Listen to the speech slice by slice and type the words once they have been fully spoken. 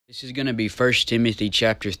This is going to be 1 Timothy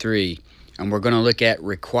chapter 3, and we're going to look at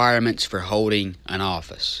requirements for holding an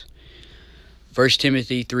office. 1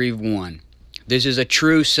 Timothy 3:1. This is a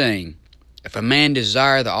true saying, if a man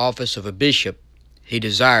desire the office of a bishop, he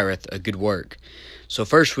desireth a good work. So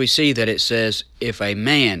first we see that it says, if a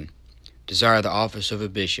man desire the office of a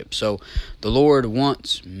bishop. So the Lord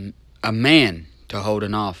wants a man to hold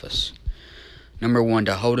an office. Number one,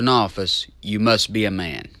 to hold an office, you must be a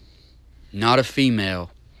man, not a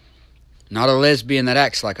female. Not a lesbian that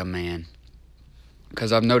acts like a man.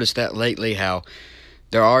 Because I've noticed that lately how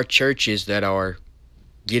there are churches that are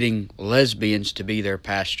getting lesbians to be their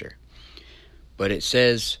pastor. But it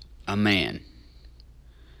says a man.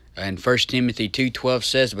 And 1 Timothy 2:12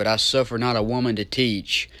 says, but I suffer not a woman to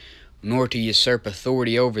teach, nor to usurp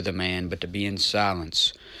authority over the man, but to be in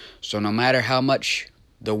silence. So no matter how much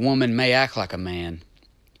the woman may act like a man,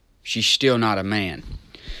 she's still not a man.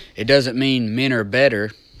 It doesn't mean men are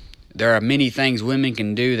better. There are many things women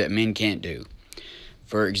can do that men can't do.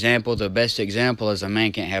 For example, the best example is a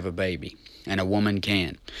man can't have a baby, and a woman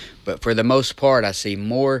can. But for the most part, I see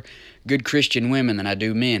more good Christian women than I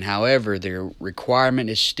do men. However, their requirement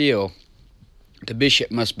is still the bishop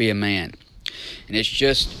must be a man. And it's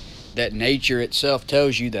just that nature itself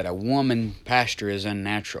tells you that a woman pastor is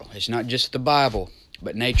unnatural. It's not just the Bible,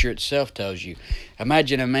 but nature itself tells you.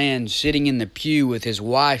 Imagine a man sitting in the pew with his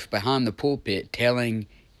wife behind the pulpit telling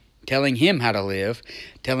him how to live,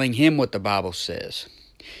 telling him what the Bible says.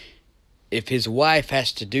 If his wife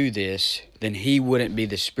has to do this, then he wouldn't be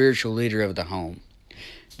the spiritual leader of the home.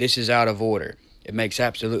 This is out of order. It makes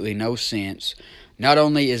absolutely no sense. Not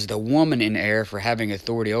only is the woman in error for having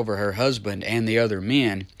authority over her husband and the other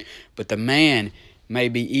men, but the man may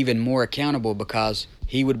be even more accountable because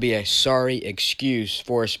he would be a sorry excuse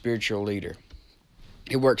for a spiritual leader.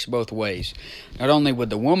 It works both ways. Not only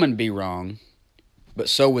would the woman be wrong, but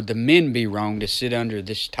so would the men be wrong to sit under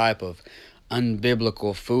this type of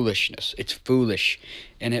unbiblical foolishness. It's foolish,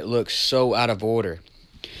 and it looks so out of order.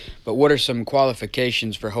 But what are some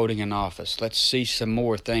qualifications for holding an office? Let's see some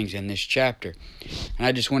more things in this chapter. And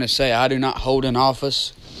I just want to say, I do not hold an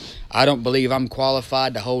office. I don't believe I'm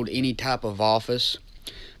qualified to hold any type of office.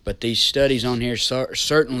 But these studies on here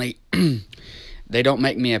certainly, they don't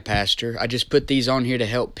make me a pastor. I just put these on here to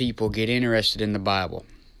help people get interested in the Bible.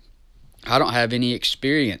 I don't have any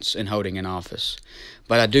experience in holding an office,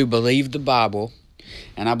 but I do believe the Bible,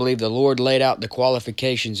 and I believe the Lord laid out the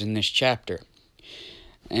qualifications in this chapter.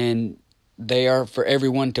 And they are for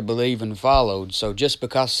everyone to believe and follow. So just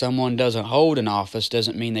because someone doesn't hold an office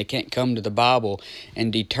doesn't mean they can't come to the Bible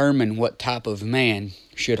and determine what type of man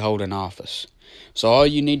should hold an office. So all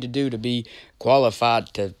you need to do to be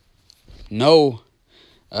qualified to know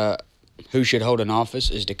who should hold an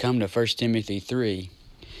office is to come to 1 Timothy 3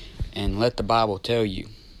 and let the Bible tell you.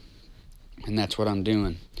 And that's what I'm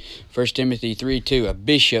doing. 1 Timothy 3:2, a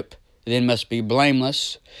bishop then must be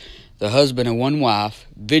blameless, the husband of one wife,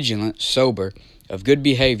 vigilant, sober, of good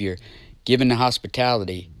behavior, given to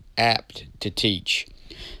hospitality, apt to teach.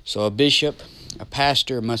 So a bishop, a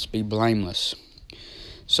pastor must be blameless.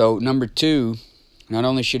 So number 2, not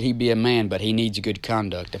only should he be a man, but he needs good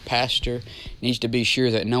conduct. A pastor needs to be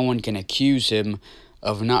sure that no one can accuse him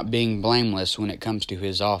of not being blameless when it comes to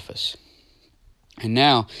his office. And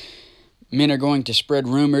now, men are going to spread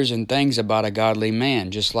rumors and things about a godly man,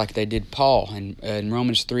 just like they did Paul. In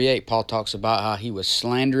Romans 3:8, Paul talks about how he was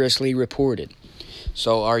slanderously reported.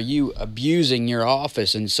 So are you abusing your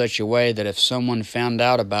office in such a way that if someone found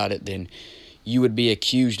out about it, then you would be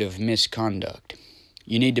accused of misconduct?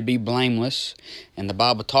 You need to be blameless, and the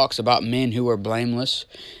Bible talks about men who are blameless.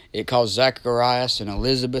 It calls Zacharias and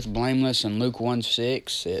Elizabeth blameless in Luke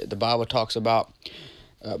 1:6. The Bible talks about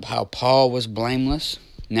how Paul was blameless.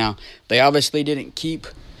 Now, they obviously didn't keep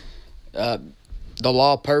the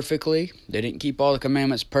law perfectly. They didn't keep all the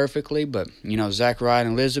commandments perfectly, but, Zachariah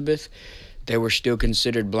and Elizabeth, they were still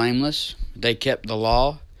considered blameless. They kept the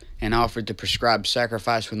law and offered the prescribed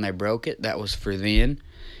sacrifice when they broke it. That was for then.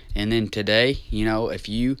 And then today, if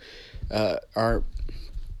you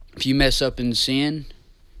mess up in sin,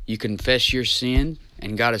 you confess your sin,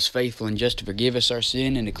 and God is faithful and just to forgive us our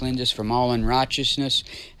sin and to cleanse us from all unrighteousness,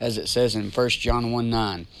 as it says in 1 John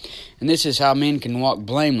 1:9. And this is how men can walk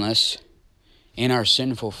blameless in our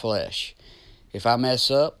sinful flesh. If I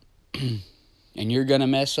mess up, and you're going to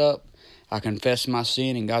mess up, I confess my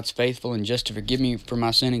sin, and God's faithful and just to forgive me for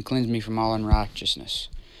my sin and cleanse me from all unrighteousness.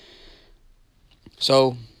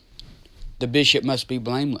 So, the bishop must be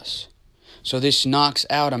blameless. So this knocks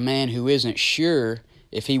out a man who isn't sure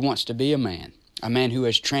if he wants to be a man. A man who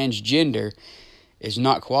is transgender is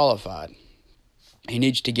not qualified. He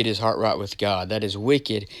needs to get his heart right with God. That is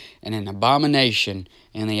wicked and an abomination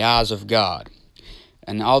in the eyes of God.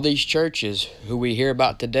 And all these churches who we hear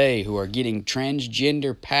about today who are getting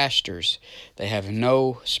transgender pastors, they have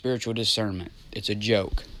no spiritual discernment. It's a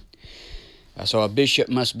joke. So a bishop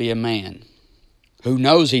must be a man who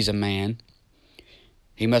knows he's a man.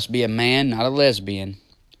 He must be a man, not a lesbian,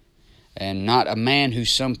 and not a man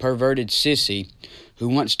who's some perverted sissy who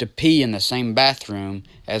wants to pee in the same bathroom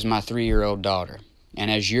as my 3-year-old daughter and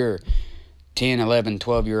as your 10, 11,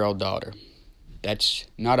 12-year-old daughter. That's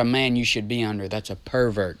not a man you should be under. That's a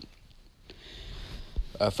pervert.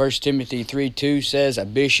 1 Timothy 3:2 says, a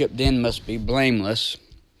bishop then must be blameless,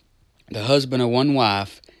 the husband of one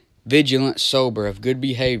wife, vigilant, sober, of good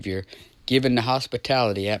behavior, given to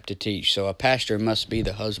hospitality, apt to teach. So a pastor must be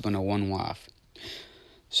the husband of one wife.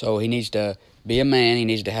 So he needs to be a man. He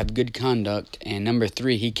needs to have good conduct. And number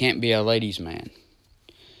 3, he can't be a ladies' man.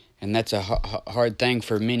 And that's a hard thing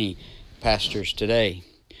for many pastors today.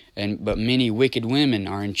 But many wicked women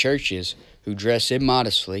are in churches who dress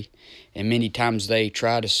immodestly, and many times they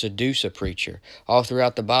try to seduce a preacher. All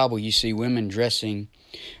throughout the Bible you see women messing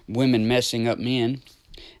up men,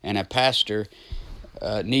 and a pastor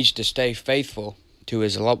needs to stay faithful to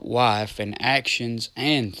his wife in actions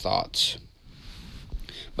and thoughts,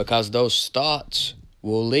 because those thoughts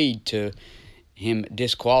will lead to him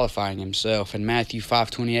disqualifying himself. And Matthew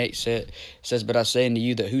 5:28 says, but I say unto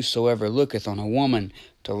you that whosoever looketh on a woman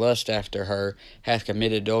to lust after her hath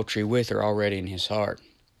committed adultery with her already in his heart.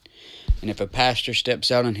 And if a pastor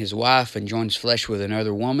steps out on his wife and joins flesh with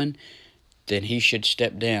another woman, then he should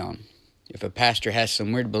step down. If a pastor has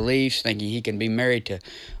some weird beliefs, thinking he can be married to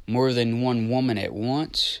more than one woman at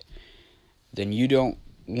once, then you don't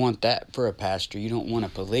want that for a pastor. You don't want a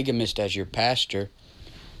polygamist as your pastor.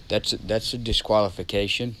 That's a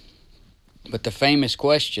disqualification. But the famous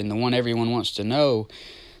question, the one everyone wants to know,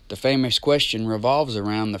 the famous question revolves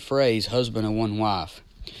around the phrase husband of one wife.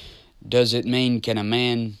 Does it mean, can a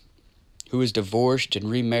man who is divorced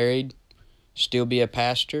and remarried still be a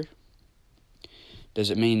pastor? Does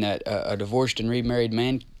it mean that a divorced and remarried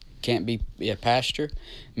man can't be a pastor?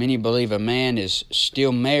 Many believe a man is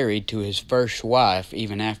still married to his first wife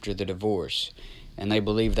even after the divorce. And they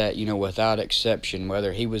believe that, without exception,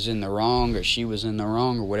 whether he was in the wrong or she was in the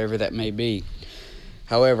wrong or whatever that may be.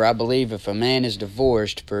 However, I believe if a man is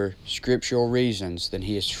divorced for scriptural reasons, then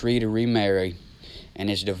he is free to remarry and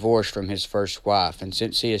is divorced from his first wife. And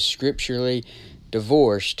since he is scripturally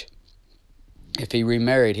divorced, if he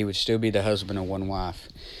remarried, he would still be the husband of one wife.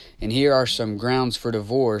 And here are some grounds for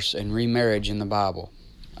divorce and remarriage in the Bible.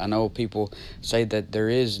 I know people say that there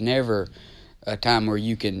is never a time where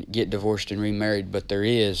you can get divorced and remarried, but there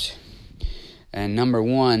is. And number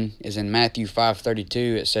 1 is in Matthew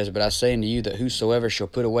 5:32. It says, but I say unto you that whosoever shall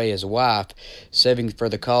put away his wife, saving for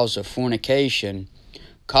the cause of fornication,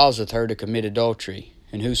 causeth her to commit adultery.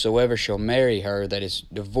 And whosoever shall marry her that is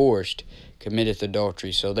divorced, committeth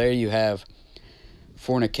adultery. So there you have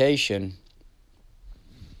fornication.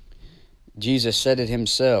 Jesus said it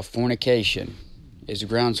himself. Fornication is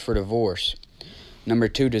grounds for divorce. Number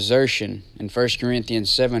 2, desertion. In 1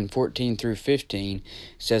 Corinthians 7:14 through 15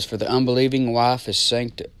 says, For the unbelieving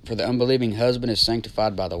husband is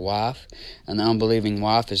sanctified by the wife, and the unbelieving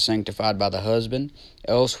wife is sanctified by the husband.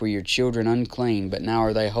 Else were your children unclean, but now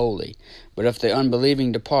are they holy. But if the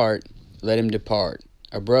unbelieving depart, let him depart.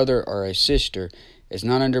 A brother or a sister is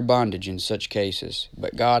not under bondage in such cases,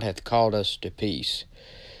 but God hath called us to peace.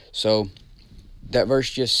 So that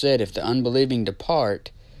verse just said, if the unbelieving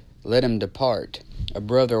depart, let him depart. A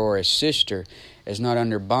brother or a sister is not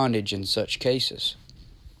under bondage in such cases.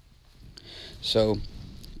 So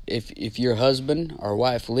if your husband or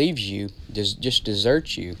wife leaves you, just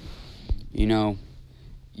deserts you,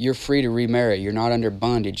 you're free to remarry. You're not under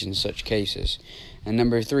bondage in such cases. And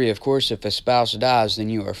number 3, of course, if a spouse dies, then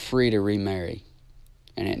you are free to remarry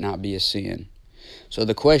and it not be a sin. So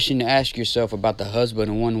the question to ask yourself about the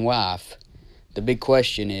husband and one wife, the big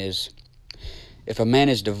question is, if a man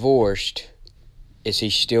is divorced, is he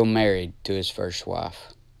still married to his first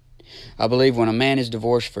wife? I believe when a man is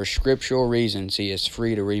divorced for scriptural reasons, he is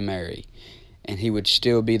free to remarry, and he would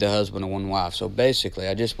still be the husband of one wife. So basically,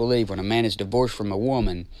 I just believe when a man is divorced from a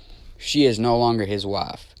woman, she is no longer his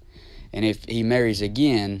wife. And if he marries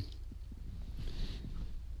again,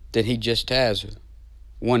 then he just has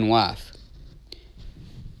one wife.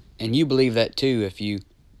 And you believe that too if you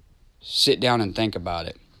sit down and think about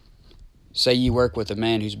it. Say you work with a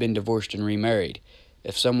man who's been divorced and remarried.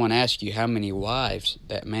 If someone asks you how many wives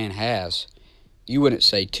that man has, you wouldn't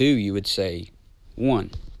say 2, you would say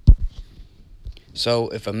 1. So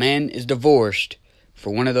if a man is divorced for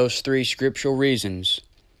one of those three scriptural reasons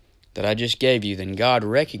that I just gave you, then God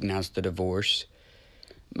recognized the divorce.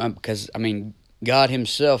 Because, God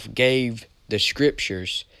himself gave the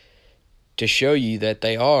scriptures to show you that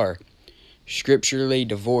they are scripturally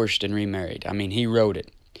divorced and remarried. He wrote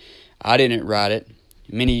it. I didn't write it.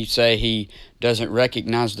 Many say he doesn't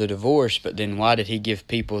recognize the divorce, but then why did he give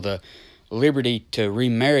people the liberty to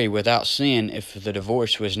remarry without sin if the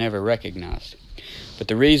divorce was never recognized? But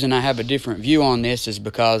the reason I have a different view on this is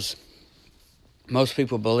because most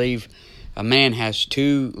people believe a man has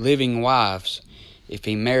two living wives if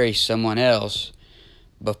he marries someone else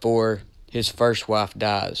before his first wife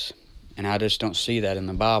dies. And I just don't see that in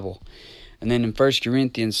the Bible. And then in 1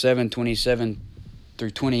 Corinthians 7:27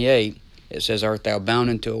 through 28, it says, Art thou bound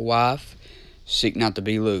unto a wife? Seek not to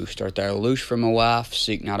be loosed. Art thou loosed from a wife?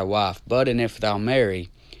 Seek not a wife. But and if thou marry,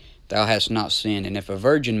 thou hast not sinned. And if a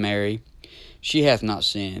virgin marry, she hath not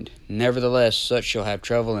sinned. Nevertheless, such shall have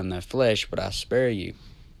trouble in their flesh, but I spare you.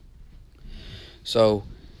 So,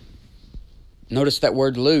 notice that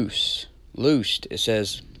word loose. Loosed. It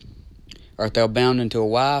says, Art thou bound unto a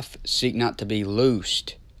wife? Seek not to be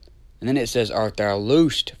loosed. And then it says, Art thou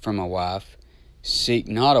loosed from a wife? Seek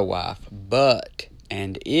not a wife. But,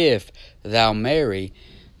 and if thou marry,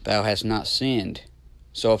 thou hast not sinned.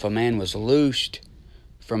 So if a man was loosed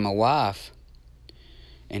from a wife,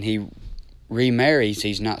 and he remarries,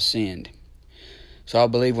 he's not sinned. So I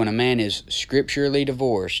believe when a man is scripturally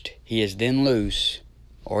divorced, he is then loose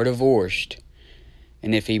or divorced.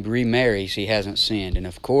 And if he remarries, he hasn't sinned. And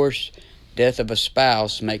of course, death of a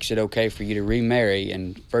spouse makes it okay for you to remarry.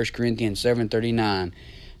 In 1 Corinthians 7:39,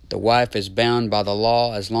 the wife is bound by the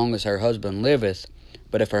law as long as her husband liveth.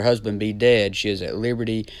 But if her husband be dead, she is at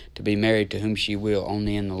liberty to be married to whom she will,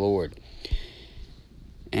 only in the Lord.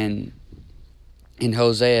 And in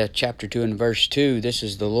Hosea chapter 2 and verse 2, this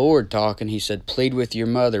is the Lord talking. He said, Plead with your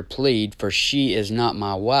mother, plead, for she is not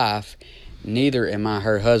my wife, neither am I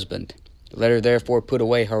her husband. Let her therefore put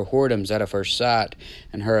away her whoredoms out of her sight,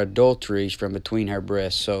 and her adulteries from between her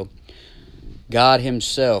breasts. So God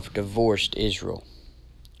himself divorced Israel.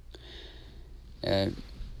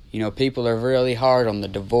 People are really hard on the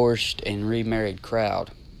divorced and remarried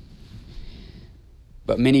crowd.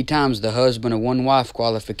 But many times the husband of one wife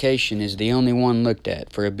qualification is the only one looked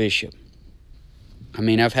at for a bishop.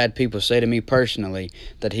 I've had people say to me personally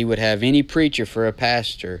that he would have any preacher for a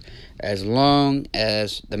pastor as long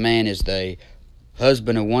as the man is the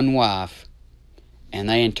husband of one wife, and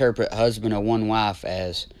they interpret husband of one wife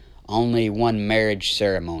as only one marriage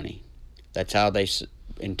ceremony. That's how they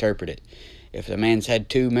interpret it. If the man's had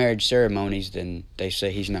two marriage ceremonies, then they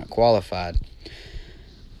say he's not qualified.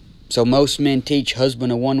 So most men teach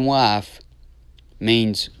husband of one wife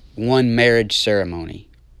means one marriage ceremony.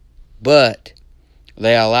 But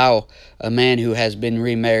they allow a man who has been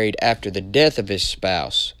remarried after the death of his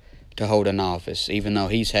spouse to hold an office, even though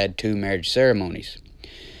he's had two marriage ceremonies.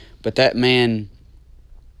 But that man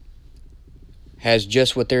has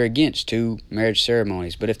just what they're against, two marriage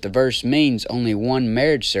ceremonies. But if the verse means only one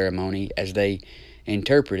marriage ceremony, as they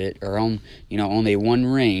interpret it, or only one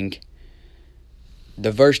ring,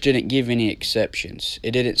 the verse didn't give any exceptions.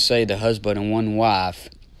 It didn't say the husband and one wife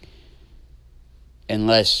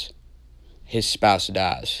unless his spouse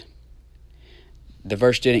dies. The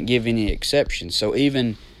verse didn't give any exceptions. So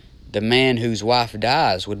even the man whose wife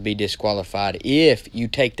dies would be disqualified if you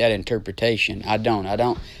take that interpretation. I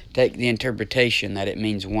don't take the interpretation that it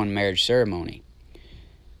means one marriage ceremony.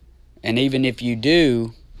 And even if you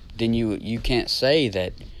do, then you can't say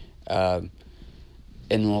that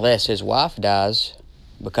unless his wife dies,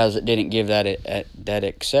 because it didn't give that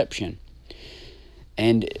exception.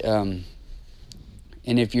 And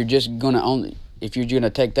if you're just gonna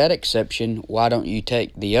take that exception, why don't you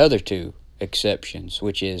take the other two exceptions,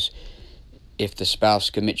 which is if the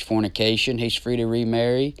spouse commits fornication, he's free to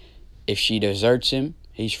remarry. If she deserts him,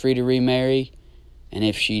 he's free to remarry. And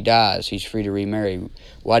if she dies, he's free to remarry.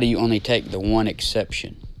 Why do you only take the one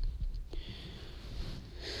exception?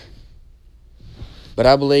 But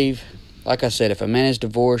I believe, like I said, if a man is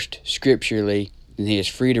divorced scripturally, then he is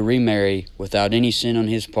free to remarry without any sin on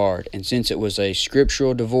his part. And since it was a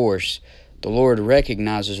scriptural divorce, the Lord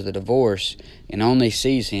recognizes the divorce and only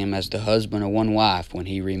sees him as the husband of one wife when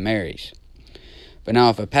he remarries. But now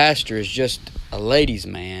if a pastor is just a ladies'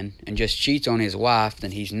 man and just cheats on his wife,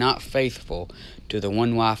 then he's not faithful to the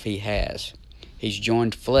one wife he has. He's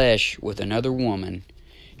joined flesh with another woman.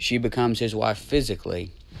 She becomes his wife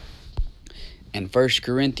physically. And 1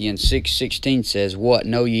 Corinthians 6:16 says, What,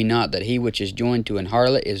 know ye not that he which is joined to an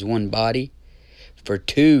harlot is one body? For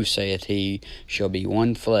two, saith he, shall be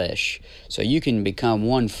one flesh. So you can become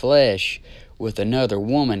one flesh with another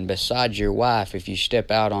woman besides your wife if you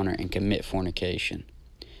step out on her and commit fornication.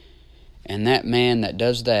 And that man that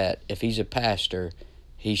does that, if he's a pastor,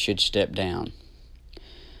 he should step down.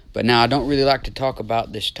 But now I don't really like to talk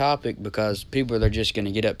about this topic because people are just going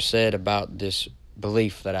to get upset about this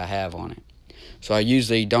belief that I have on it. So I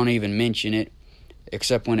usually don't even mention it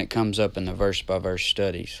except when it comes up in the verse-by-verse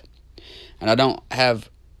studies. And I don't have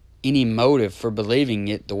any motive for believing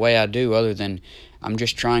it the way I do other than I'm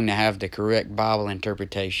just trying to have the correct Bible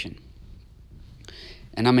interpretation.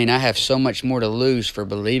 And I have so much more to lose for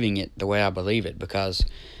believing it the way I believe it because,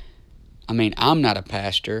 I'm not a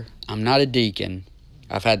pastor. I'm not a deacon.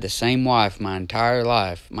 I've had the same wife my entire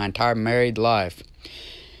life, my entire married life.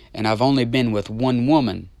 And I've only been with one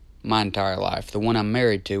woman my entire life, the one I'm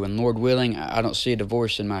married to. And Lord willing, I don't see a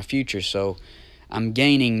divorce in my future. So I'm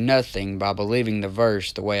gaining nothing by believing the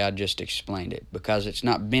verse the way I just explained it because it's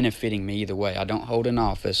not benefiting me either way. I don't hold an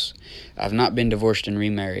office. I've not been divorced and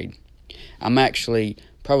remarried. I'm actually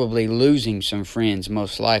probably losing some friends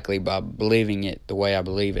most likely by believing it the way I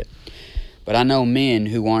believe it. But I know men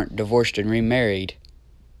who aren't divorced and remarried,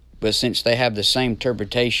 but since they have the same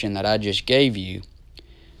interpretation that I just gave you,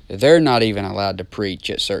 they're not even allowed to preach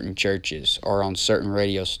at certain churches or on certain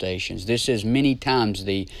radio stations. This is many times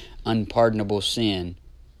the unpardonable sin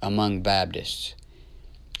among Baptists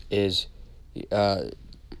is they'll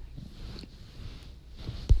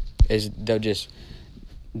just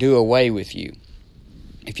do away with you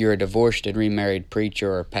if you're a divorced and remarried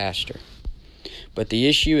preacher or pastor. But the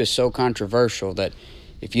issue is so controversial that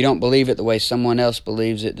if you don't believe it the way someone else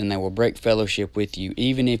believes it, then they will break fellowship with you,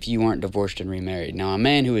 even if you aren't divorced and remarried. Now, a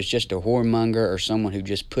man who is just a whoremonger or someone who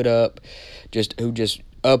just who just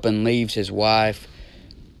up and leaves his wife,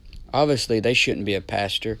 obviously they shouldn't be a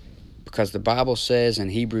pastor because the Bible says in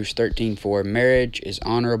Hebrews 13:4, marriage is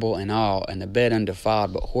honorable in all, and the bed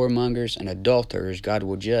undefiled, but whoremongers and adulterers God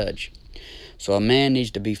will judge. So a man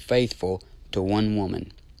needs to be faithful to one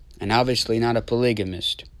woman, and obviously not a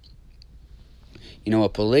polygamist. A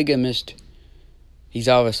polygamist, he's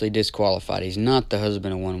obviously disqualified. He's not the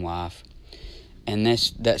husband of one wife. And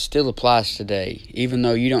that still applies today. Even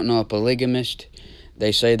though you don't know a polygamist,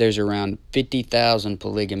 they say there's around 50,000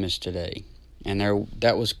 polygamists today. And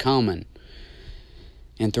that was common.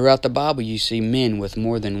 And throughout the Bible, you see men with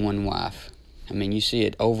more than one wife. You see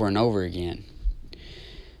it over and over again.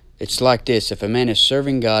 It's like this. If a man is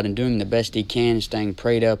serving God and doing the best he can, staying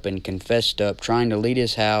prayed up and confessed up, trying to lead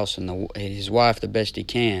his house and his wife the best he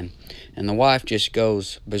can, and the wife just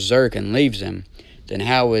goes berserk and leaves him, then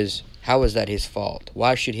how is that his fault?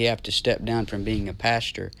 Why should he have to step down from being a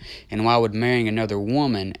pastor? And why would marrying another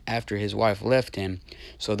woman after his wife left him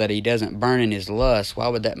so that he doesn't burn in his lust, why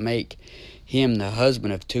would that make him the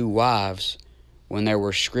husband of two wives when there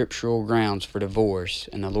were scriptural grounds for divorce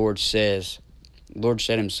and the Lord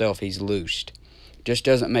said himself he's loosed? Just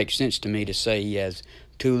doesn't make sense to me to say he has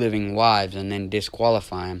two living wives and then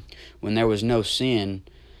disqualify him when there was no sin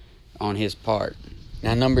on his part.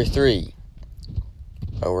 Now, number 3,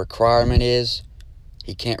 a requirement is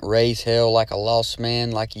he can't raise hell like a lost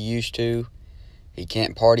man like he used to. He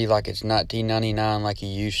can't party like it's 1999 like he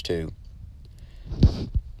used to.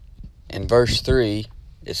 In verse 3,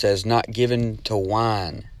 it says, not given to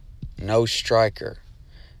wine, no striker,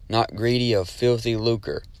 not greedy of filthy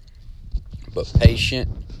lucre, but patient,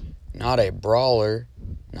 not a brawler,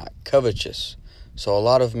 not covetous. So a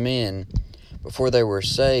lot of men, before they were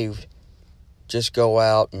saved, just go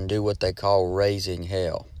out and do what they call raising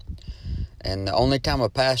hell. And the only time a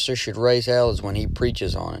pastor should raise hell is when he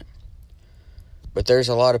preaches on it. But there's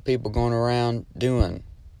a lot of people going around doing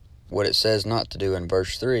what it says not to do in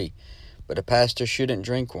verse 3. But a pastor shouldn't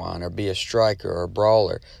drink wine or be a striker or a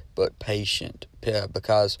brawler, but patient.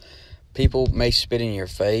 Because people may spit in your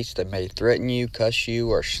face, they may threaten you, cuss you,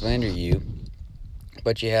 or slander you,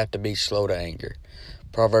 but you have to be slow to anger.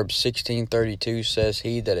 Proverbs 16:32 says,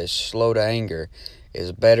 he that is slow to anger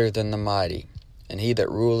is better than the mighty, and he that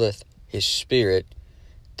ruleth his spirit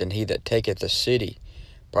than he that taketh a city.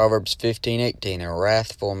 Proverbs 15:18, a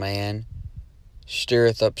wrathful man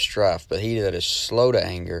stirreth up strife, but he that is slow to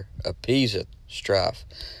anger appeaseth strife.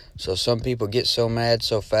 So some people get so mad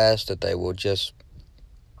so fast that they will just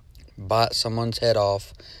bite someone's head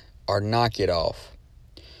off or knock it off,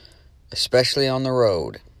 especially on the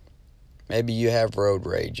road. Maybe you have road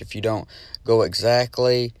rage. If you don't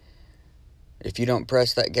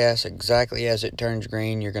press that gas exactly as it turns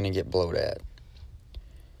green, you're going to get blowed at.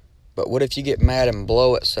 But what if you get mad and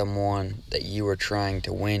blow at someone that you were trying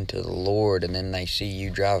to win to the Lord, and then they see you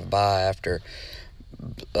drive by after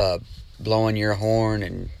blowing your horn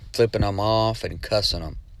and flipping them off and cussing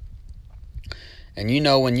them? And you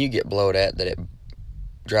know when you get blowed at that it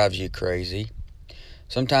drives you crazy.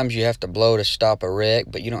 Sometimes you have to blow to stop a wreck,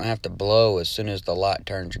 but you don't have to blow as soon as the light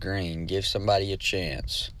turns green. Give somebody a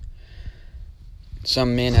chance.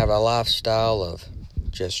 Some men have a lifestyle of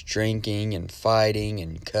just drinking and fighting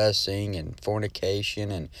and cussing and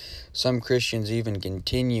fornication, and some Christians even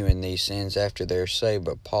continue in these sins after they're saved.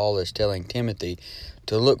 But Paul is telling Timothy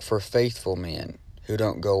to look for faithful men who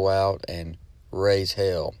don't go out and raise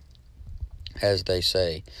hell, as they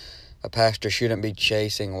say. A pastor shouldn't be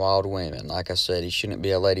chasing wild women. Like I said, he shouldn't be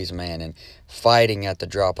a ladies' man and fighting at the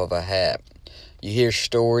drop of a hat. You hear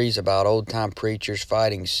stories about old-time preachers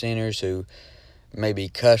fighting sinners who maybe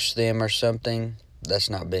cuss them or something. That's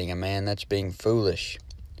not being a man, that's being foolish.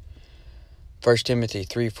 1 Timothy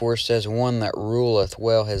 3:4 says, "One that ruleth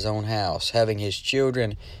well his own house, having his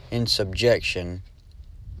children in subjection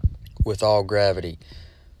with all gravity."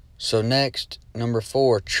 So next, number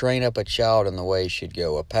 4, train up a child in the way he should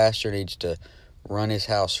go. A pastor needs to run his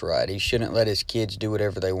house right. He shouldn't let his kids do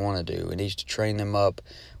whatever they want to do. He needs to train them up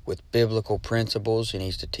with biblical principles. He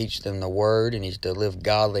needs to teach them the word. He needs to live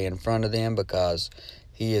godly in front of them because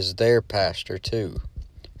he is their pastor too.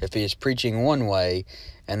 If he is preaching one way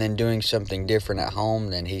and then doing something different at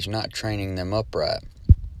home, then he's not training them up right.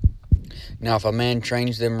 Now, if a man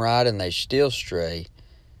trains them right and they still stray,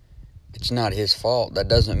 it's not his fault. That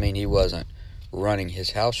doesn't mean he wasn't running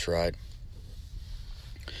his house right.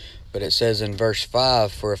 But it says in verse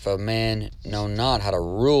 5, "For if a man know not how to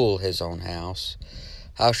rule his own house,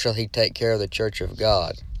 how shall he take care of the church of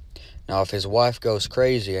God?" Now, if his wife goes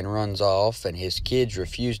crazy and runs off and his kids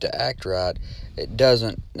refuse to act right, it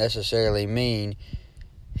doesn't necessarily mean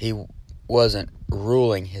he wasn't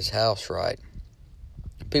ruling his house right.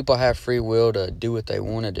 People have free will to do what they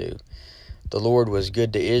want to do. The Lord was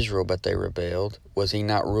good to Israel, but they rebelled. Was he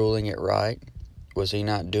not ruling it right? Was he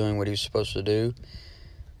not doing what he was supposed to do?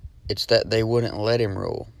 It's that they wouldn't let him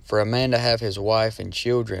rule. For a man to have his wife and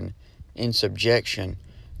children in subjection,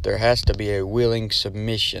 there has to be a willing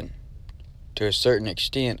submission to a certain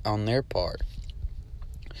extent on their part.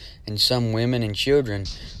 And some women and children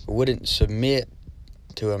wouldn't submit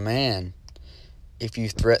to a man if you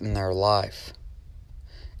threaten their life.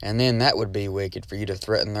 And then that would be wicked for you to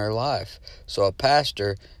threaten their life. So a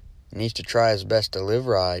pastor needs to try his best to live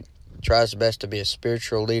right, try his best to be a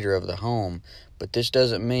spiritual leader of the home, but this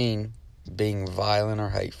doesn't mean being violent or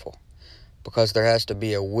hateful, because there has to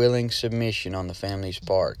be a willing submission on the family's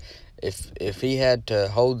part. If he had to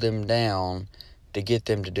hold them down to get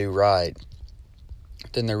them to do right,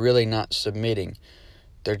 then they're really not submitting.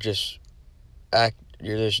 You're just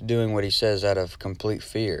doing what he says out of complete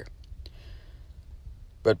fear.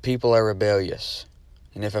 But people are rebellious.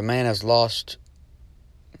 And if a man has a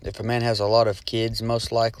lot of kids,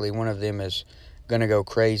 most likely one of them is going to go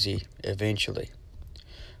crazy eventually.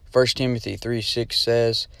 1 Timothy 3:6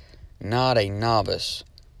 says, "Not a novice,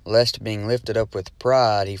 lest being lifted up with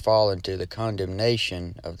pride he fall into the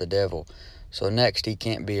condemnation of the devil." So next, he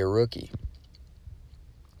can't be a rookie.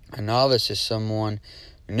 A novice is someone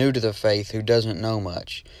new to the faith who doesn't know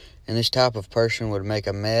much, and this type of person would make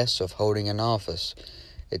a mess of holding an office.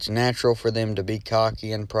 It's natural for them to be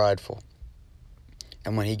cocky and prideful.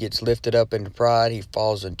 And when he gets lifted up into pride, he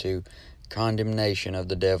falls into condemnation of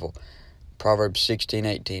the devil. Proverbs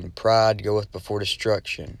 16:18, "Pride goeth before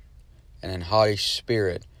destruction, and an haughty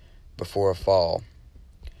spirit before a fall."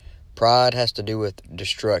 Pride has to do with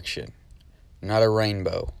destruction, not a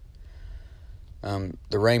rainbow.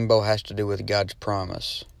 The rainbow has to do with God's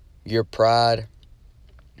promise. Your pride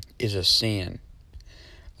is a sin.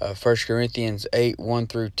 1 Corinthians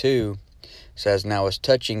 8:1-2 says, "Now as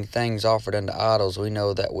touching things offered unto idols, we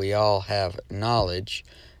know that we all have knowledge.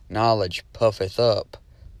 Knowledge puffeth up,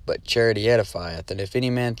 but charity edifieth. And if any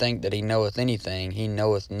man think that he knoweth anything, he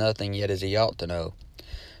knoweth nothing yet as he ought to know."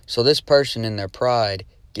 So this person in their pride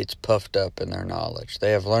gets puffed up in their knowledge.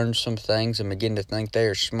 They have learned some things and begin to think they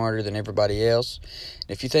are smarter than everybody else. And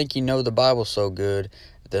if you think you know the Bible so good,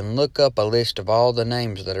 then look up a list of all the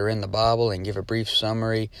names that are in the Bible and give a brief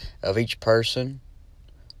summary of each person,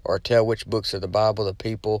 or tell which books of the Bible the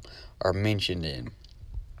people are mentioned in.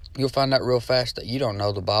 You'll find out real fast that you don't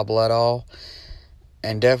know the Bible at all,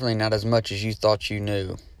 and definitely not as much as you thought you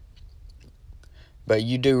knew. But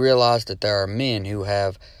you do realize that there are men who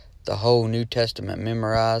have the whole New Testament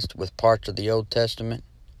memorized with parts of the Old Testament,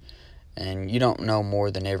 and you don't know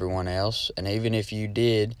more than everyone else. And even if you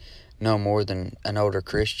did know more than an older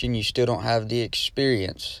Christian, you still don't have the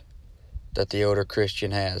experience that the older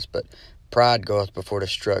Christian has. But pride goeth before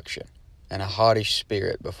destruction, and a haughty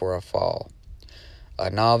spirit before a fall.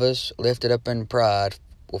 A novice lifted up in pride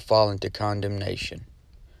will fall into condemnation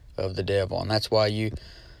of the devil. And that's why you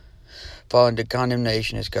fall into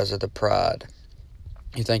condemnation, is because of the pride.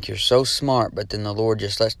 You think you're so smart, but then the Lord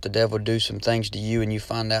just lets the devil do some things to you, and you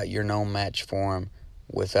find out you're no match for him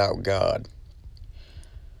without God.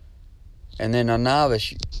 And then a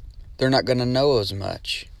novice, they're not going to know as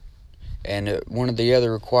much. And one of the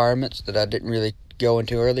other requirements that I didn't really go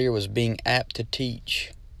into earlier was being apt to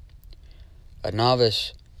teach. A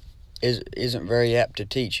novice isn't very apt to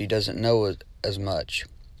teach. He doesn't know as much.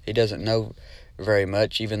 He doesn't know very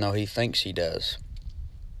much, even though he thinks he does.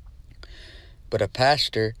 But a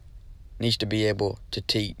pastor needs to be able to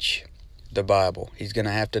teach the Bible. He's going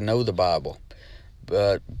to have to know the Bible,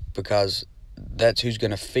 but because that's who's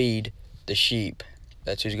going to feed the sheep.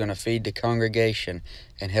 That's who's going to feed the congregation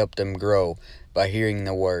and help them grow by hearing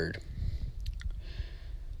the word.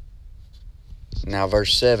 Now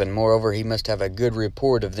verse 7, moreover, he must have a good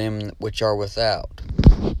report of them which are without,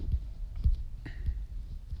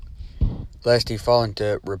 lest he fall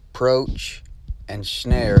into reproach and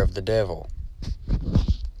snare of the devil.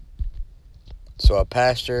 So a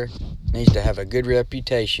pastor needs to have a good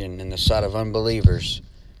reputation in the sight of unbelievers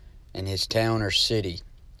in his town or city.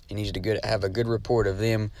 He needs to have a good report of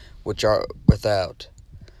them which are without.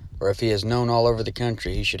 Or if he is known all over the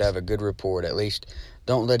country, he should have a good report. At least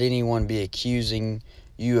don't let anyone be accusing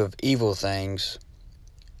you of evil things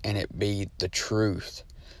and it be the truth.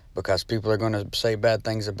 Because people are going to say bad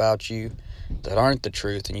things about you that aren't the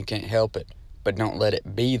truth, and you can't help it. But don't let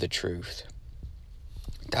it be the truth.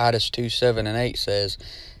 Titus 2:7-8 says,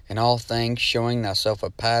 in all things showing thyself a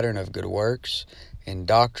pattern of good works, in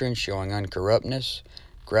doctrine showing uncorruptness,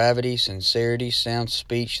 gravity, sincerity, sound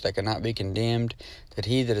speech that cannot be condemned, that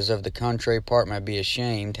he that is of the contrary part may be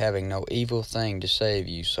ashamed, having no evil thing to save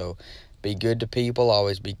you. So be good to people,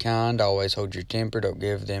 always be kind, always hold your temper, don't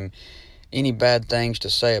give them any bad things to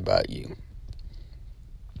say about you.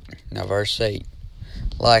 Now verse 8,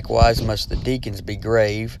 likewise must the deacons be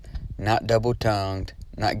grave, not double-tongued,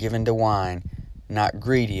 not given to wine, not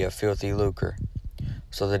greedy of filthy lucre.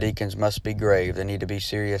 So the deacons must be grave. They need to be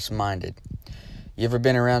serious-minded. You ever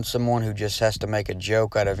been around someone who just has to make a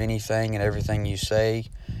joke out of anything and everything you say,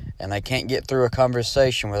 and they can't get through a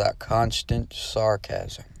conversation without constant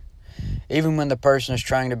sarcasm? Even when the person is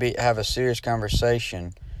trying to have a serious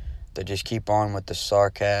conversation, they just keep on with the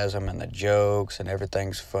sarcasm and the jokes and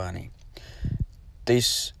everything's funny.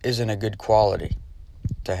 This isn't a good quality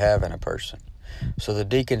to have in a person. So the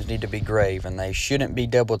deacons need to be grave, and they shouldn't be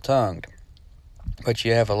double-tongued. But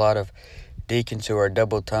you have a lot of deacons who are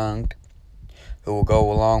double-tongued, who will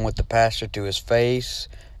go along with the pastor to his face,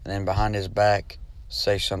 and then behind his back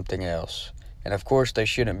say something else. And of course they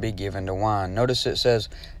shouldn't be given to wine. Notice it says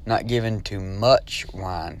not given to much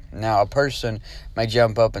wine. Now a person may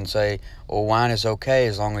jump up and say, well, wine is okay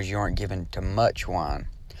as long as you aren't given to much wine.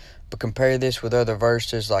 But compare this with other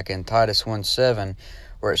verses like in Titus 1:7,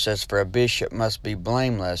 where it says, for a bishop must be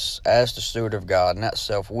blameless as the steward of God, not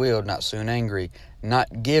self-willed, not soon angry,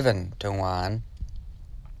 not given to wine,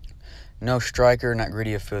 no striker, not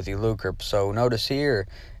greedy of filthy lucre. So notice here,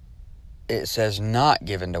 it says not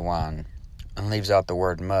given to wine, and leaves out the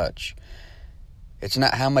word much. It's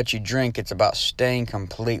not how much you drink, it's about staying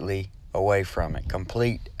completely away from it.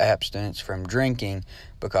 Complete abstinence from drinking,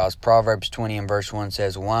 because Proverbs 20 and verse 1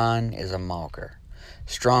 says, wine is a mocker,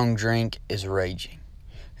 strong drink is raging,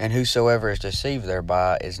 and whosoever is deceived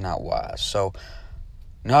thereby is not wise. So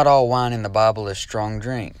not all wine in the Bible is strong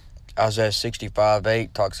drink. Isaiah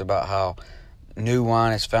 65:8 talks about how new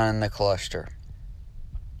wine is found in the cluster.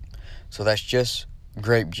 So that's just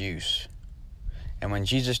grape juice. And when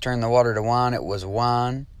Jesus turned the water to wine, it was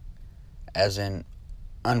wine as in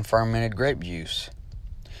unfermented grape juice.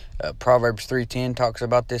 Proverbs 3:10 talks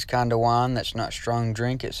about this kind of wine that's not strong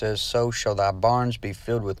drink. It says, so shall thy barns be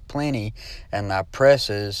filled with plenty, and thy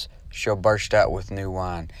presses shall burst out with new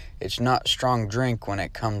wine. It's not strong drink when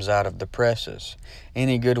it comes out of the presses.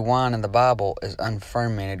 Any good wine in the Bible is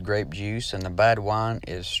unfermented grape juice, and the bad wine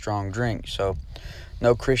is strong drink. So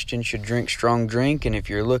no Christian should drink strong drink, and if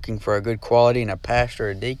you're looking for a good quality in a pastor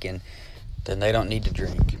or a deacon, then they don't need to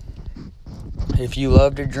drink. If you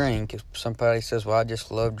love to drink, if somebody says, well, I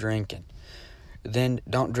just love drinking, then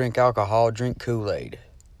don't drink alcohol, drink Kool-Aid.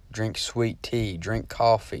 Drink sweet tea, drink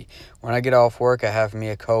coffee. When I get off work, I have me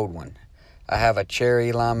a cold one. I have a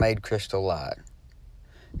cherry limeade Crystal Light.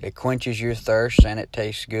 It quenches your thirst, and it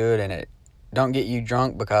tastes good, and it don't get you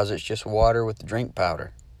drunk because it's just water with drink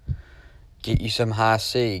powder. Get you some high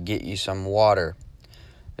C, get you some water.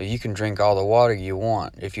 You can drink all the water you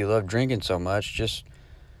want. If you love drinking so much, just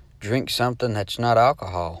drink something that's not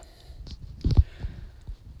alcohol.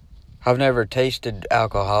 I've never tasted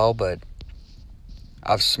alcohol, but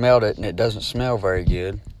I've smelled it, and it doesn't smell very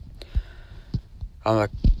good. I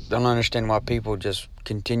don't understand why people just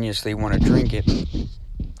continuously want to drink it.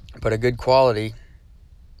 But a good quality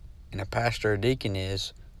in a pastor or deacon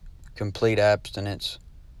is complete abstinence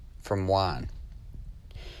from wine.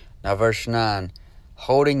 Now, verse 9,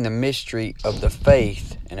 holding the mystery of the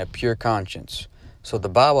faith in a pure conscience. So the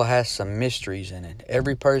Bible has some mysteries in it.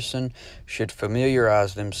 Every person should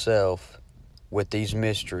familiarize themselves with these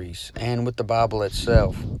mysteries and with the Bible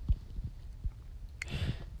itself.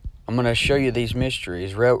 I'm going to show you these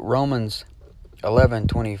mysteries. Romans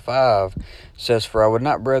 11:25 says, "For I would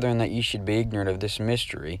not, brethren, that ye should be ignorant of this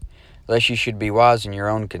mystery, lest ye should be wise in your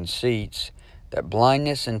own conceits, that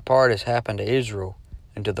blindness in part has happened to Israel,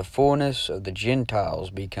 and to the fullness of the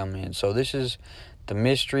Gentiles be come in." So this is the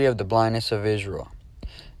mystery of the blindness of Israel.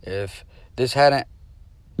 If this hadn't,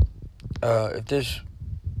 if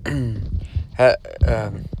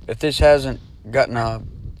this hasn't gotten a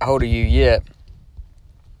hold of you yet,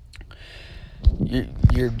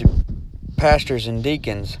 your pastors and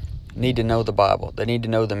deacons need to know the Bible. They need to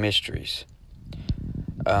know the mysteries.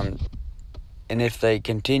 And if they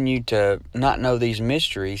continue to not know these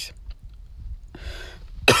mysteries,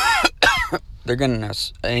 they're going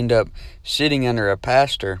to end up sitting under a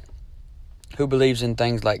pastor who believes in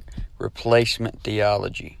things like replacement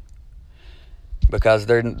theology, because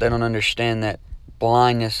they don't understand that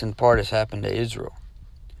blindness in part has happened to Israel.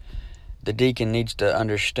 The deacon needs to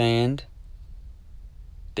understand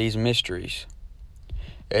these mysteries.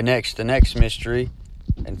 And the next mystery,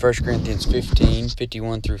 in 1 Corinthians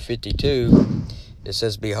 15:51 through 52, it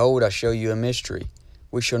says, "Behold, I show you a mystery.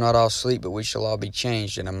 We shall not all sleep, but we shall all be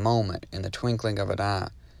changed in a moment, in the twinkling of an eye,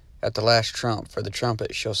 at the last trump. For the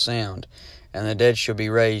trumpet shall sound, and the dead shall be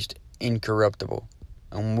raised incorruptible,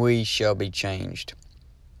 and we shall be changed."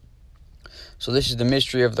 So this is the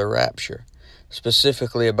mystery of the rapture,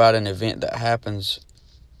 specifically about an event that happens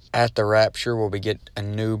at the rapture where we get a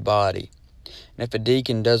new body. And if a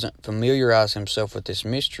deacon doesn't familiarize himself with this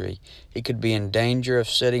mystery, he could be in danger of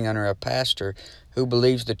sitting under a pastor who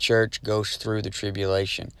believes the church goes through the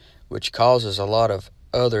tribulation, which causes a lot of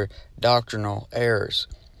other doctrinal errors.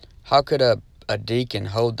 How could a deacon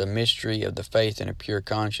hold the mystery of the faith in a pure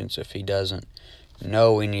conscience if he doesn't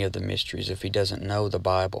know any of the mysteries, if he doesn't know the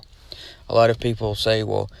Bible? A lot of people say,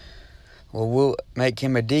 well, we'll make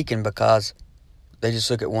him a deacon because they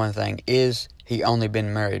just look at one thing. Is he only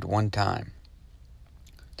been married one time?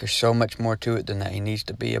 There's so much more to it than that. He needs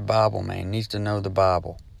to be a Bible man. He needs to know the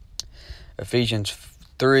Bible. Ephesians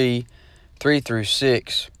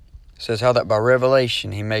 3:3-6 says, "How that by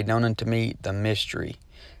revelation he made known unto me the mystery,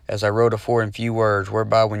 as I wrote afore in few words,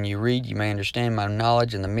 whereby when you read you may understand my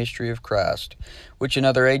knowledge in the mystery of Christ, which in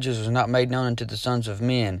other ages was not made known unto the sons of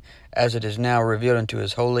men, as it is now revealed unto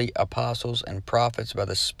his holy apostles and prophets by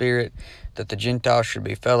the Spirit, that the Gentiles should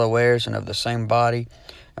be fellow heirs and of the same body,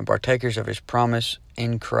 and partakers of his promise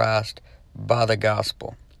in Christ by the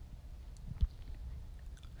gospel."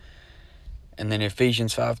 And then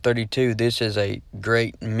Ephesians 5:32, "This is a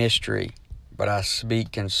great mystery, but I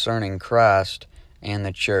speak concerning Christ and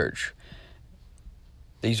the church."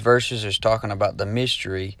 These verses is talking about the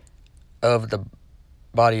mystery of the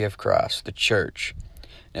body of Christ, the church.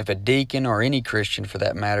 If a deacon, or any Christian for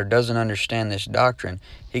that matter, doesn't understand this doctrine,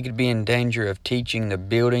 he could be in danger of teaching the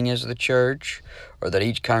building is the church, or that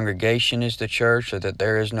each congregation is the church, or that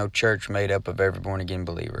there is no church made up of every born-again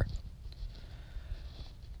believer.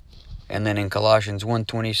 And then in Colossians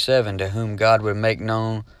 1:27, "To whom God would make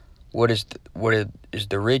known what is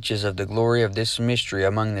the riches of the glory of this mystery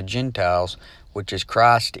among the Gentiles, which is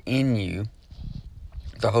Christ in you,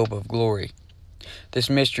 the hope of glory." This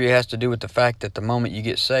mystery has to do with the fact that the moment you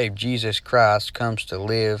get saved, Jesus Christ comes to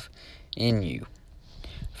live in you.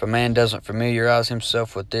 If a man doesn't familiarize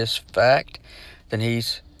himself with this fact, then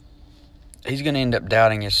he's going to end up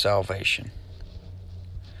doubting his salvation.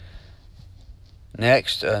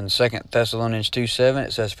 Next, in 2 Thessalonians 2:7,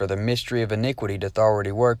 it says, "For the mystery of iniquity doth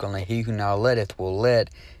already work, only he who now letteth will let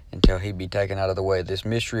until he be taken out of the way." This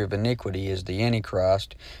mystery of iniquity is the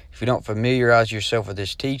Antichrist. If you don't familiarize yourself with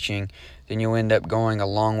this teaching, then you'll end up going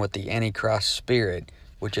along with the Antichrist spirit,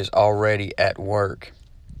 which is already at work.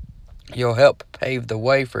 You'll help pave the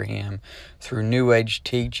way for him through New Age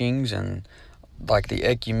teachings and like the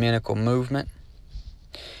ecumenical movement.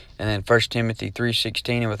 And then 1 Timothy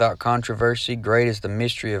 3:16, "And without controversy, great is the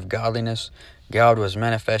mystery of godliness. God was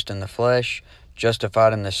manifest in the flesh,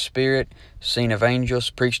 justified in the spirit, seen of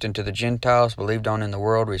angels, preached unto the Gentiles, believed on in the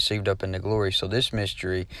world, received up into glory." So this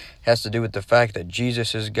mystery has to do with the fact that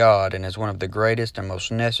Jesus is God and is one of the greatest and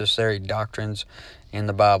most necessary doctrines in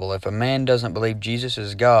the Bible. If a man doesn't believe Jesus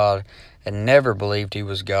is God, and never believed he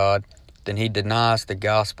was God, then he denies the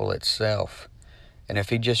gospel itself. And if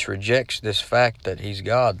he just rejects this fact that he's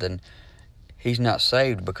God, then he's not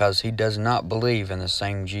saved, because he does not believe in the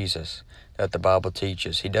same Jesus that the Bible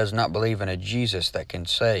teaches. He does not believe in a Jesus that can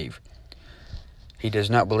save. He does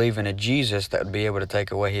not believe in a Jesus that would be able to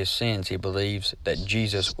take away his sins. He believes that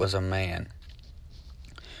Jesus was a man.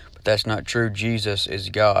 But that's not true. Jesus is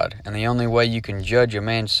God. And the only way you can judge a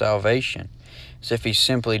man's salvation is if he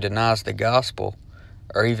simply denies the gospel,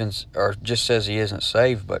 or just says he isn't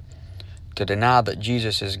saved. But to deny that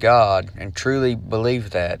Jesus is God and truly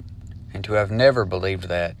believe that, and to have never believed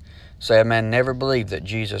that, say a man never believed that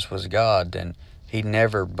Jesus was God, then he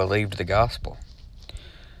never believed the gospel.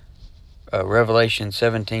 Revelation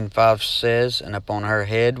 17:5 says, "And upon her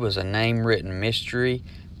head was a name written, Mystery,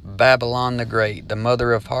 Babylon the Great, the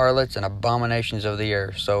mother of harlots and abominations of the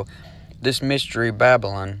earth." So this mystery,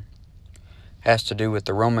 Babylon, has to do with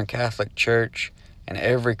the Roman Catholic Church, and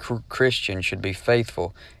every Christian should be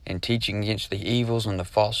faithful in teaching against the evils and the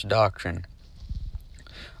false doctrine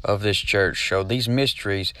of this church. So these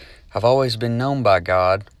mysteries have always been known by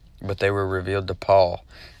God, but they were revealed to Paul.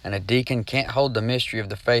 And a deacon can't hold the mystery of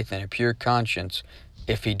the faith in a pure conscience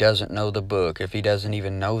if he doesn't know the book, if he doesn't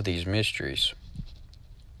even know these mysteries.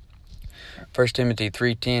 1 Timothy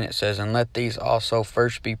 3:10, it says, "And let these also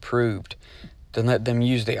first be proved. Then let them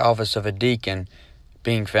use the office of a deacon,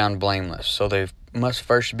 being found blameless." So they must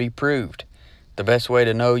first be proved. The best way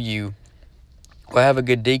to know you will have a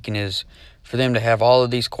good deacon is for them to have all of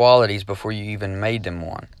these qualities before you even made them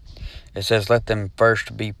one. It says, let them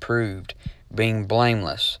first be proved, being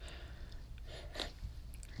blameless.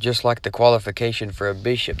 Just like the qualification for a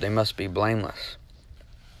bishop, they must be blameless.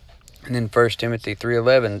 And then 1 Timothy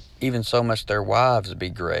 3:11, "Even so must their wives be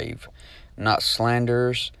grave, not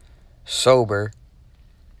slanderers, sober,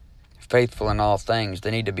 faithful in all things."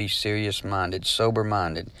 They need to be serious-minded,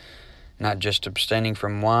 sober-minded, not just abstaining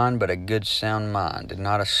from wine, but a good sound mind, and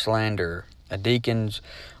not a slanderer. A deacon's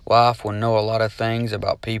wife will know a lot of things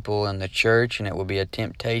about people in the church, and it will be a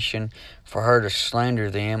temptation for her to slander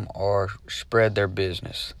them or spread their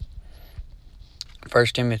business.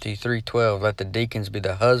 1 Timothy 3:12, "Let the deacons be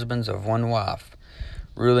the husbands of one wife,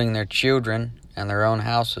 ruling their children and their own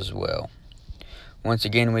house as well." Once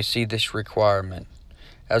again, we see this requirement.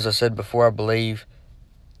 As I said before, I believe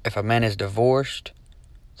if a man is divorced,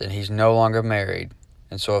 then he's no longer married.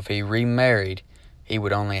 And so if he remarried, he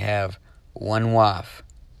would only have one wife.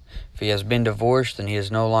 If he has been divorced, then he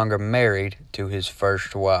is no longer married to his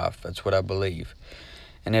first wife. That's what I believe.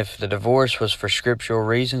 And if the divorce was for scriptural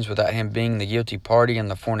reasons, without him being the guilty party in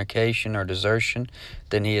the fornication or desertion,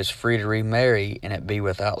 then he is free to remarry and it be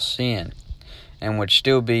without sin, and would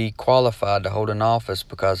still be qualified to hold an office,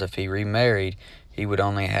 because if he remarried, he would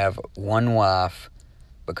only have one wife,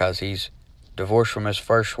 because he's divorced from his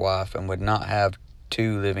first wife and would not have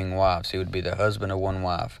two living wives. He would be the husband of one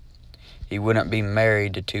wife. He wouldn't be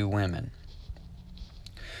married to two women.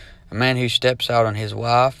 A man who steps out on his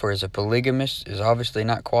wife or is a polygamist is obviously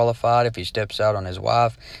not qualified. If he steps out on his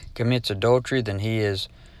wife, commits adultery, then he is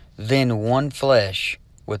then one flesh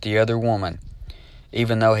with the other woman,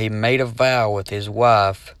 even though he made a vow with his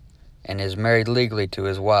wife and is married legally to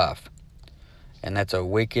his wife. And that's a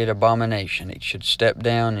wicked abomination. He should step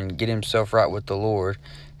down and get himself right with the Lord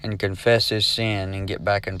and confess his sin and get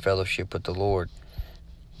back in fellowship with the Lord.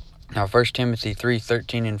 Now 1 Timothy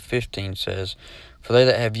 3:13 and 15 says, "For they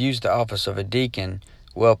that have used the office of a deacon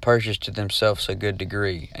well purchase to themselves a good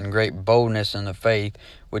degree, and great boldness in the faith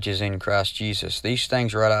which is in Christ Jesus. These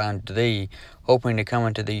things write I unto thee, hoping to come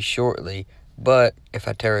unto thee shortly. But if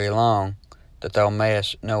I tarry long, that thou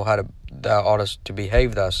mayest know how thou oughtest to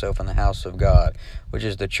behave thyself in the house of God, which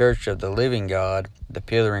is the church of the living God, the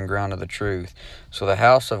pillar and ground of the truth." So the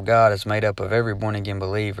house of God is made up of every born-again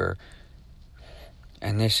believer,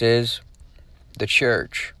 and this is the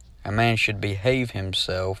church. A man should behave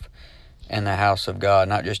himself in the house of God,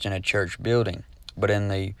 not just in a church building, but in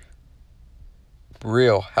the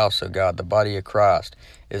real house of God. The body of Christ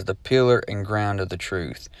is the pillar and ground of the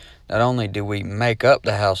truth. Not only do we make up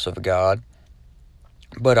the house of God,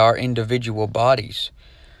 but our individual bodies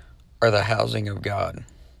are the housing of God,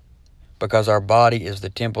 because our body is the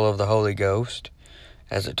temple of the Holy Ghost,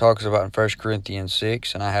 as it talks about in 1 Corinthians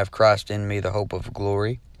 6, "And I have Christ in me, the hope of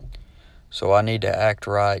glory." So I need to act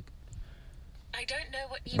right, I don't know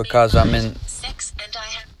what you because mean I'm in sex and I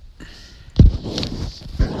have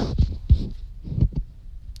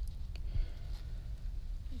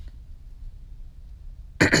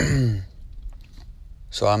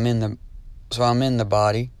so I'm in the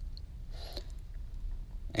body,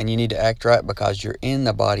 and you need to act right because you're in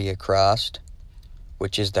the body of Christ,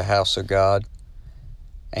 which is the house of God.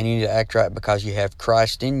 And you need to act right because you have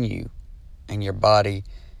Christ in you, and your body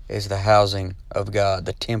is the housing of God,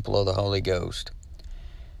 the temple of the Holy Ghost.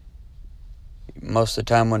 Most of the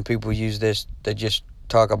time when people use this, they just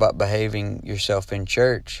talk about behaving yourself in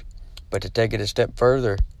church. But to take it a step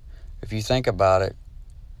further, if you think about it,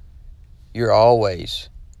 you're always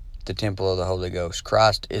the temple of the Holy Ghost.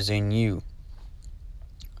 Christ is in you.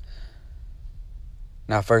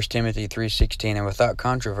 Now 1 Timothy 3:16, and without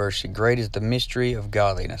controversy, great is the mystery of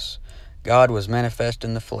godliness. God was manifest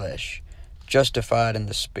in the flesh, justified in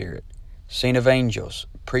the Spirit, seen of angels,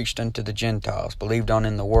 preached unto the Gentiles, believed on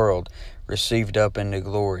in the world, received up into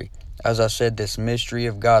glory. As I said, this mystery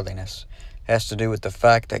of godliness has to do with the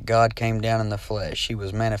fact that God came down in the flesh. He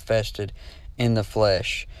was manifested in the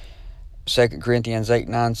flesh. 2 Corinthians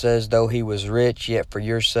 8:9 says, though he was rich, yet for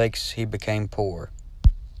your sakes he became poor.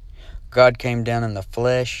 God came down in the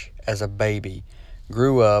flesh as a baby,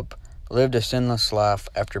 grew up, lived a sinless life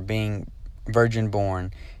after being virgin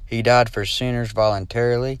born. He died for sinners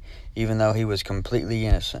voluntarily, even though he was completely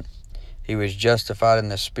innocent. He was justified in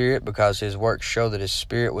the Spirit because his works show that his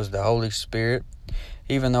Spirit was the Holy Spirit,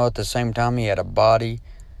 even though at the same time he had a body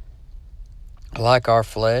like our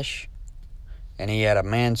flesh, and he had a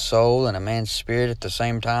man's soul and a man's spirit. At the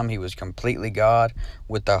same time, he was completely God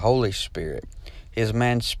with the Holy Spirit. His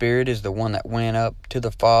man's spirit is the one that went up to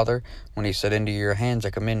the Father when he said, into your hands I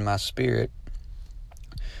commend my spirit.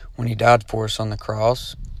 When he died for us on the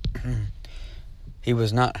cross, he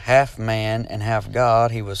was not half man and half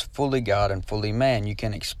God. He was fully God and fully man. You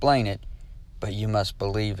can explain it, but you must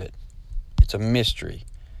believe it. It's a mystery.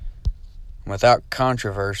 Without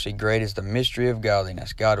controversy, great is the mystery of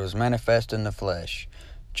godliness. God was manifest in the flesh,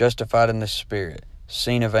 justified in the Spirit,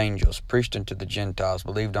 seen of angels, preached unto the Gentiles,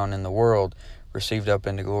 believed on in the world, received up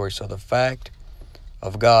into glory. So the fact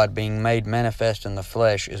of God being made manifest in the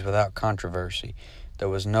flesh is without controversy. There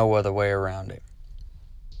was no other way around it.